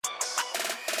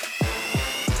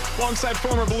Alongside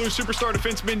former Blue superstar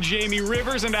defenseman Jamie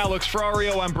Rivers and Alex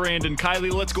Ferrario, I'm Brandon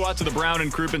Kiley. Let's go out to the Brown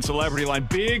and Crouppen Celebrity Line.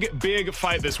 Big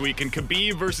fight this week in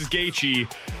Khabib versus Gaethje. You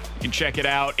can check it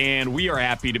out, and we are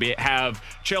happy to have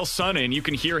Chael Sonnen. You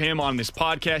can hear him on this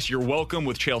podcast. You're welcome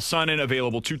with Chael Sonnen,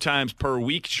 available 2 times per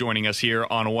week, joining us here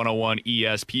on 101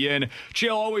 ESPN.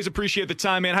 Chael, always appreciate the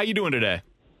time, man. How you doing today?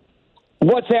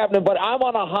 What's happening? But I'm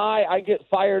on a high. I get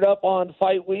fired up on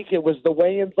fight week. It was the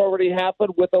weigh-ins already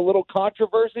happened with a little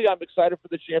controversy. I'm excited for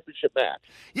the championship match.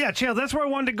 Yeah, Chael, that's where I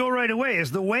wanted to go right away, is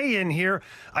the weigh-in here.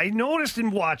 I noticed in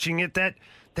watching it that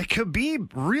Khabib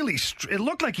really, it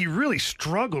looked like he really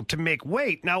struggled to make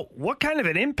weight. Now, what kind of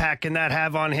an impact can that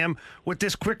have on him with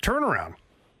this quick turnaround?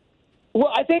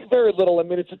 Well, I think very little. I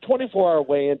mean, it's a 24-hour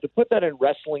weigh-in. To put that in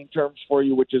wrestling terms for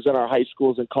you, which is in our high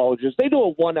schools and colleges, they do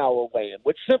a 1-hour weigh-in,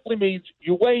 which simply means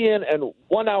you weigh in and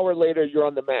 1 hour later you're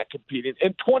on the mat competing.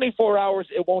 In 24 hours,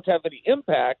 it won't have any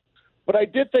impact, but I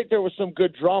did think there was some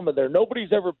good drama there.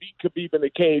 Nobody's ever beat Khabib in the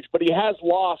cage, but he has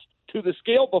lost to the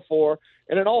scale before,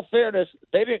 and in all fairness,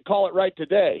 they didn't call it right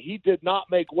today. He did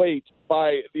not make weight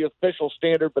by the official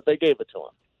standard, but they gave it to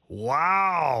him.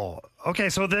 Wow. Okay,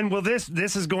 so then will this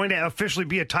is going to officially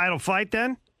be a title fight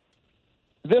then?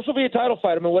 This will be a title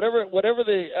fight. I mean, whatever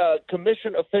the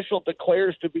commission official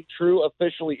declares to be true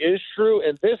officially is true.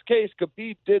 In this case,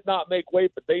 Khabib did not make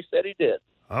weight, but they said he did.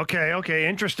 Okay,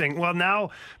 interesting. Well,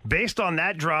 now, based on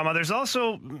that drama, there's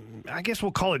also, I guess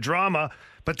we'll call it drama,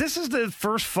 but this is the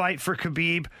first fight for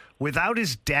Khabib without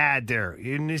his dad there,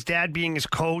 and his dad being his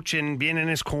coach and being in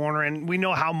his corner, and we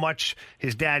know how much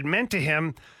his dad meant to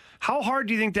him. How hard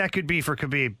do you think that could be for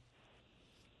Khabib?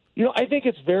 You know, I think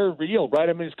it's very real, right?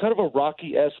 I mean, it's kind of a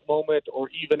Rocky-esque moment or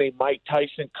even a Mike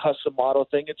Tyson Customato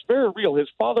thing. It's very real. His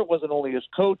father wasn't only his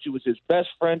coach, he was his best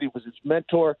friend, he was his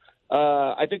mentor.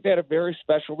 I think they had a very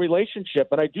special relationship,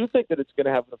 and I do think that it's going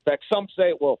to have an effect. Some say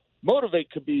it will motivate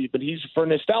Khabib, but he's, for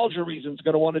nostalgia reasons,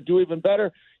 going to want to do even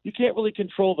better. You can't really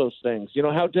control those things. You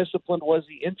know, how disciplined was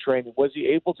he in training? Was he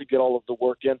able to get all of the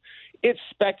work in? It's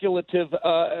speculative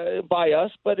by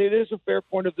us, but it is a fair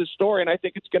point of the story, and I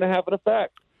think it's going to have an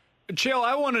effect. Chael,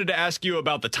 I wanted to ask you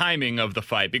about the timing of the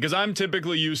fight, because I'm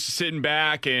typically used to sitting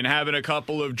back and having a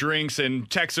couple of drinks and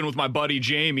texting with my buddy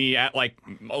Jamie at like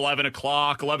 11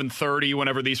 o'clock, 11:30,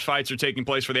 whenever these fights are taking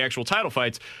place for the actual title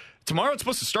fights. Tomorrow it's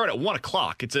supposed to start at 1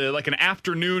 o'clock. It's like an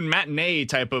afternoon matinee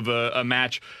type of a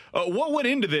match. What went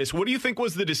into this? What do you think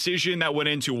was the decision that went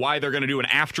into why they're going to do an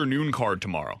afternoon card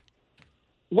tomorrow?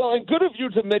 Well, and good of you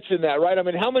to mention that, right? I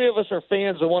mean, how many of us are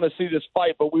fans that want to see this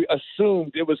fight, but we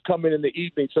assumed it was coming in the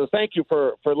evening? So thank you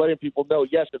for letting people know,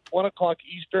 yes, it's 1 o'clock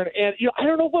Eastern. And, you know, I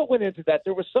don't know what went into that.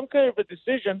 There was some kind of a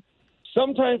decision.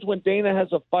 Sometimes when Dana has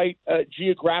a fight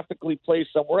geographically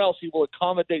placed somewhere else, he will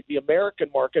accommodate the American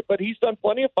market, but he's done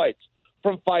plenty of fights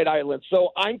from Fight Island. So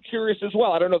I'm curious as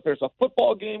well. I don't know if there's a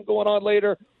football game going on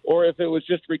later or if it was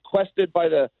just requested by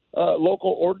the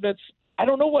local ordinance. I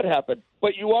don't know what happened,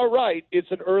 but you are right. It's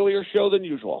an earlier show than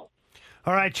usual.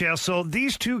 All right, Chael. So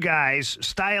these two guys,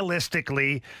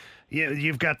 stylistically,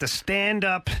 you've got the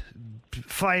stand-up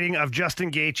fighting of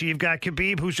Justin Gaethje. You've got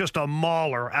Khabib, who's just a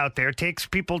mauler out there, takes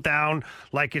people down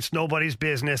like it's nobody's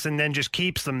business and then just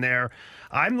keeps them there.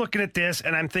 I'm looking at this,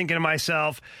 and I'm thinking to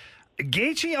myself,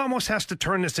 Gaethje almost has to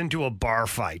turn this into a bar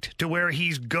fight, to where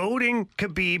he's goading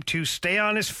Khabib to stay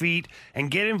on his feet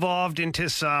and get involved into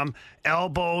some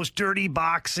elbows, dirty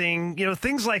boxing,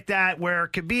 things like that, where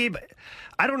Khabib,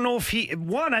 I don't know if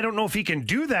he can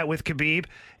do that with Khabib,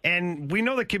 and we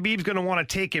know that Khabib's going to want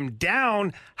to take him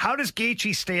down. How does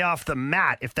Gaethje stay off the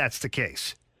mat if that's the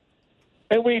case?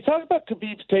 And when you talk about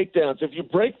Khabib's takedowns, if you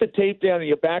break the tape down and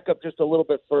you back up just a little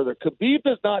bit further, Khabib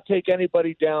does not take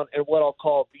anybody down in what I'll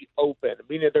call the open,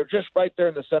 meaning they're just right there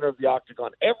in the center of the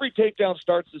octagon. Every takedown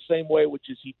starts the same way, which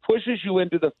is he pushes you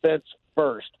into the fence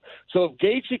first. So if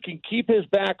Gaethje can keep his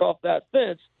back off that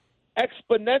fence,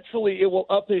 exponentially it will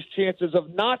up his chances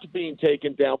of not being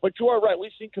taken down. But you are right.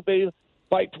 We've seen Khabib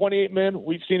fight 28 men.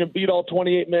 We've seen him beat all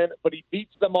 28 men, but he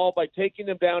beats them all by taking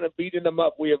them down and beating them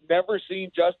up. We have never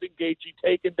seen Justin Gaethje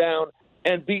taken down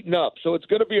and beaten up. So it's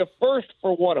going to be a first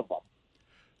for one of them.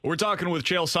 We're talking with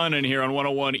Chael Sonnen here on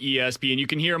 101 ESPN. You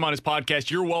can hear him on his podcast,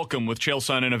 You're Welcome, with Chael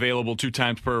Sonnen, available 2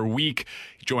 times per week,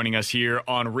 joining us here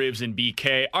on Ribs and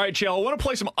BK. All right, Chael, I want to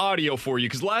play some audio for you,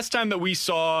 because last time that we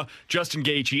saw Justin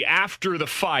Gaethje after the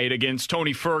fight against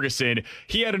Tony Ferguson,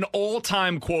 he had an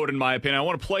all-time quote, in my opinion. I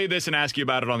want to play this and ask you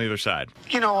about it on the other side.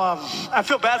 I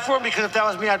feel bad for him, because if that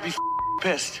was me, I'd be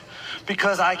pissed,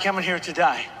 because I came in here to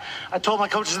die. I told my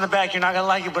coaches in the back, you're not going to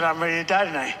like it, but I'm ready to die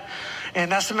tonight.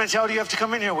 And that's the mentality you have to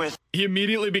come in here with. He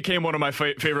immediately became one of my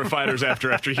favorite fighters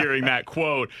after hearing that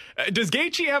quote. Does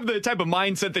Gaethje have the type of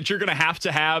mindset that you're going to have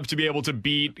to be able to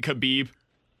beat Khabib?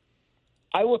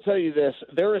 I will tell you this.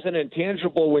 There is an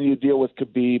intangible when you deal with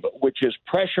Khabib, which is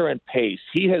pressure and pace.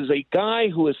 He is a guy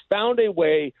who has found a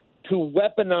way to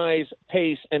weaponize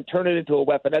pace and turn it into a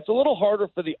weapon. That's a little harder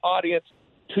for the audience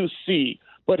to see,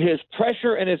 but his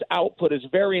pressure and his output is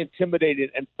very intimidating,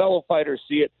 and fellow fighters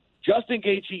see it. Justin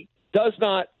Gaethje does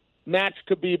not match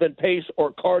Khabib in pace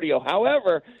or cardio.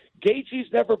 However,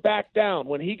 Gaethje's never backed down.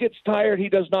 When he gets tired, he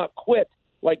does not quit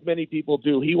like many people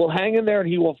do. He will hang in there and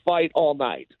he will fight all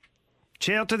night.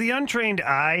 Chael, to the untrained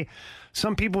eye,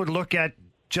 some people would look at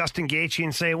Justin Gaethje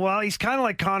and say, well, he's kind of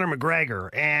like Conor McGregor.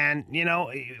 And, you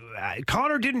know,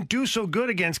 Conor didn't do so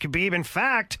good against Khabib. In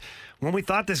fact, when we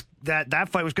thought that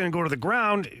fight was going to go to the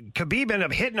ground, Khabib ended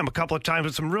up hitting him a couple of times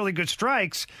with some really good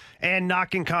strikes and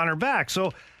knocking Conor back.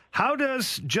 So how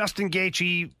does Justin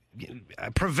Gaethje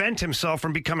prevent himself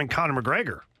from becoming Conor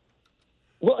McGregor?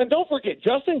 Well, and don't forget,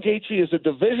 Justin Gaethje is a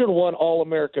Division I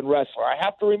All-American wrestler. I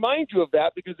have to remind you of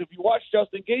that because if you watch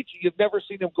Justin Gaethje, you've never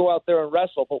seen him go out there and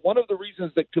wrestle. But one of the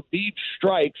reasons that Khabib's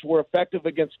strikes were effective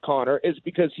against Conor is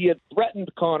because he had threatened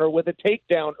Conor with a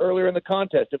takedown earlier in the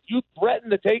contest. If you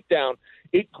threaten the takedown,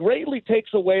 it greatly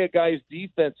takes away a guy's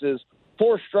defenses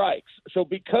for strikes. So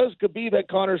because Khabib had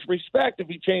Conor's respect, if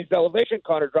he changed elevation,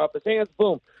 Conor dropped his hands,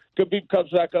 boom. Khabib comes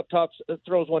back up top,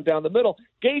 throws one down the middle.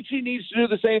 Gaethje needs to do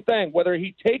the same thing. Whether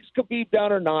he takes Khabib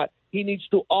down or not, he needs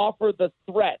to offer the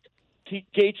threat.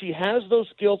 Gaethje has those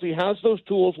skills. He has those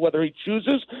tools. Whether he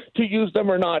chooses to use them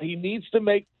or not, he needs to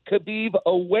make Khabib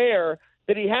aware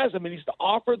that he has them. He needs to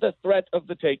offer the threat of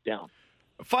the takedown.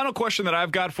 Final question that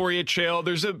I've got for you, Chael.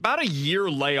 There's about a year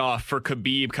layoff for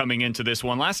Khabib coming into this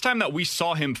one. Last time that we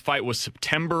saw him fight was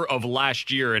September of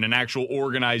last year in an actual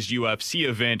organized UFC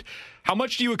event. How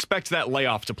much do you expect that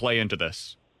layoff to play into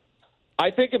this?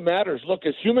 I think it matters. Look,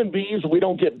 as human beings, we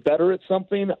don't get better at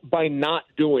something by not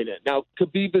doing it. Now,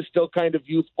 Khabib is still kind of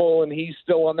youthful, and he's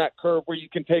still on that curve where you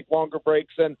can take longer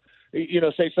breaks and,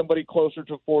 say somebody closer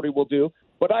to 40 will do.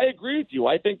 But I agree with you.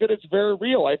 I think that it's very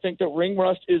real. I think that ring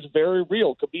rust is very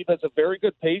real. Khabib has a very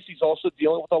good pace. He's also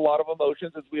dealing with a lot of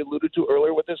emotions, as we alluded to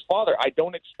earlier with his father. I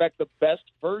don't expect the best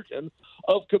version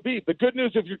of Khabib. The good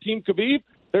news, if you're Team Khabib,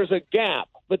 there's a gap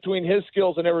between his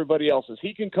skills and everybody else's.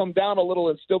 He can come down a little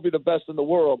and still be the best in the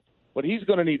world, but he's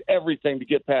going to need everything to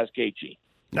get past Gaethje.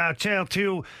 Now, Chael,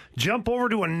 to jump over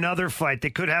to another fight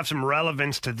that could have some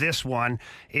relevance to this one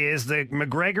is the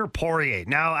McGregor-Poirier.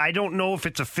 Now, I don't know if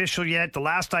it's official yet. The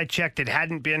last I checked, it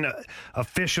hadn't been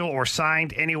official or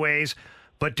signed anyways.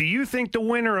 But do you think the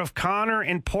winner of Conor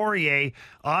and Poirier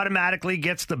automatically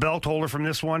gets the belt holder from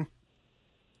this one?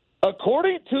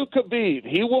 According to Khabib,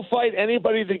 he will fight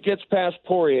anybody that gets past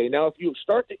Poirier. Now, if you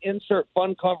start to insert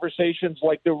fun conversations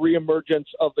like the reemergence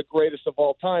of the greatest of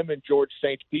all time in George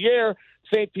St. Pierre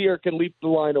can leap the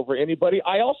line over anybody.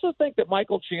 I also think that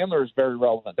Michael Chandler is very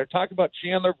relevant. They're talking about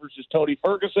Chandler versus Tony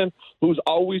Ferguson, who's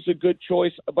always a good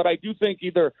choice. But I do think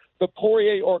either the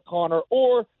Poirier or Conor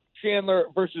or Chandler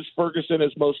versus Ferguson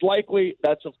is most likely.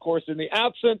 That's, of course, in the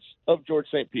absence of George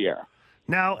St. Pierre.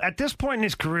 Now, at this point in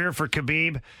his career for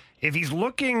Khabib, if he's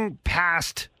looking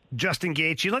past Justin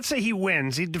Gaethje, let's say he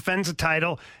wins, he defends the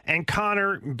title, and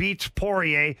Conor beats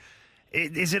Poirier,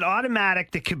 is it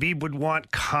automatic that Khabib would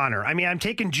want Conor? I mean, I'm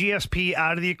taking GSP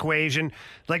out of the equation.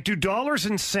 Like, do dollars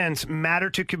and cents matter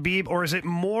to Khabib, or is it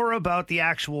more about the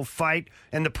actual fight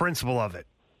and the principle of it?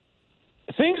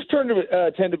 Things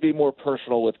tend to be more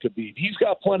personal with Khabib. He's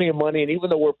got plenty of money, and even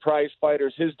though we're prize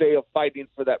fighters, his day of fighting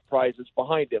for that prize is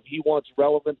behind him. He wants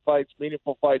relevant fights,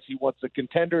 meaningful fights. He wants the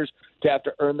contenders to have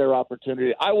to earn their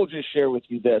opportunity. I will just share with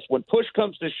you this. When push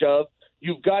comes to shove,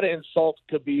 you've got to insult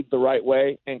Khabib the right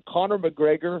way, and Conor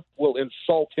McGregor will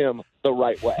insult him the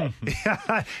right way.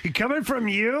 Yeah, coming from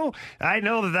you, I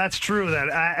know that that's true.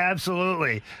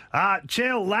 Absolutely.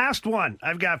 Chael, last one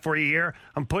I've got for you here.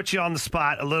 I'm put you on the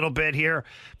spot a little bit here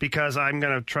because I'm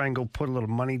going to try and go put a little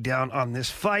money down on this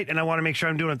fight, and I want to make sure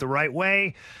I'm doing it the right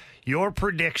way. Your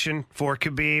prediction for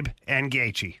Khabib and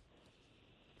Gaethje.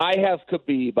 I have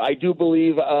Khabib. I do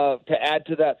believe, to add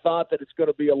to that thought, that it's going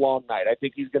to be a long night. I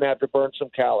think he's going to have to burn some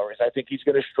calories. I think he's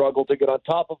going to struggle to get on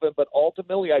top of him. But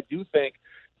ultimately, I do think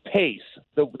pace,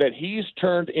 that he's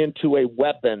turned into a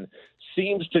weapon,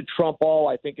 seems to trump all.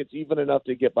 I think it's even enough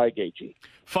to get by Gaethje.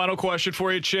 Final question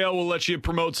for you, Chael. We'll let you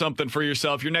promote something for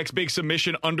yourself. Your next big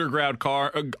submission underground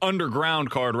card, It's going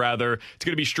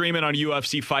to be streaming on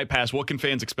UFC Fight Pass. What can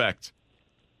fans expect?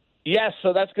 Yes,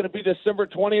 so that's going to be December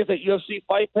 20th at UFC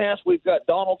Fight Pass. We've got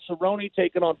Donald Cerrone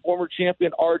taking on former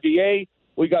champion RDA.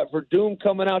 We got Verdum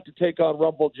coming out to take on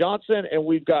Rumble Johnson, and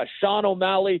we've got Sean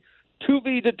O'Malley to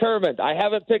be determined. I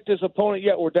haven't picked his opponent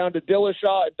yet. We're down to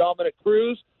Dillashaw and Dominic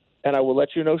Cruz, and I will let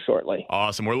you know shortly.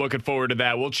 Awesome. We're looking forward to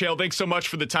that. Well, Chael, thanks so much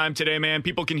for the time today, man.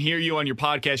 People can hear you on your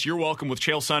podcast. You're welcome with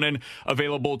Chael Sonnen,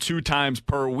 available 2 times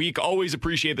per week. Always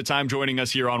appreciate the time joining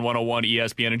us here on 101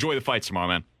 ESPN. Enjoy the fights tomorrow,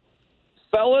 man.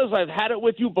 Fellas, I've had it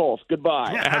with you both.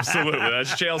 Goodbye. Absolutely.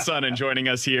 That's Chael Sonnen joining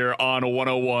us here on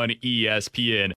 101 ESPN.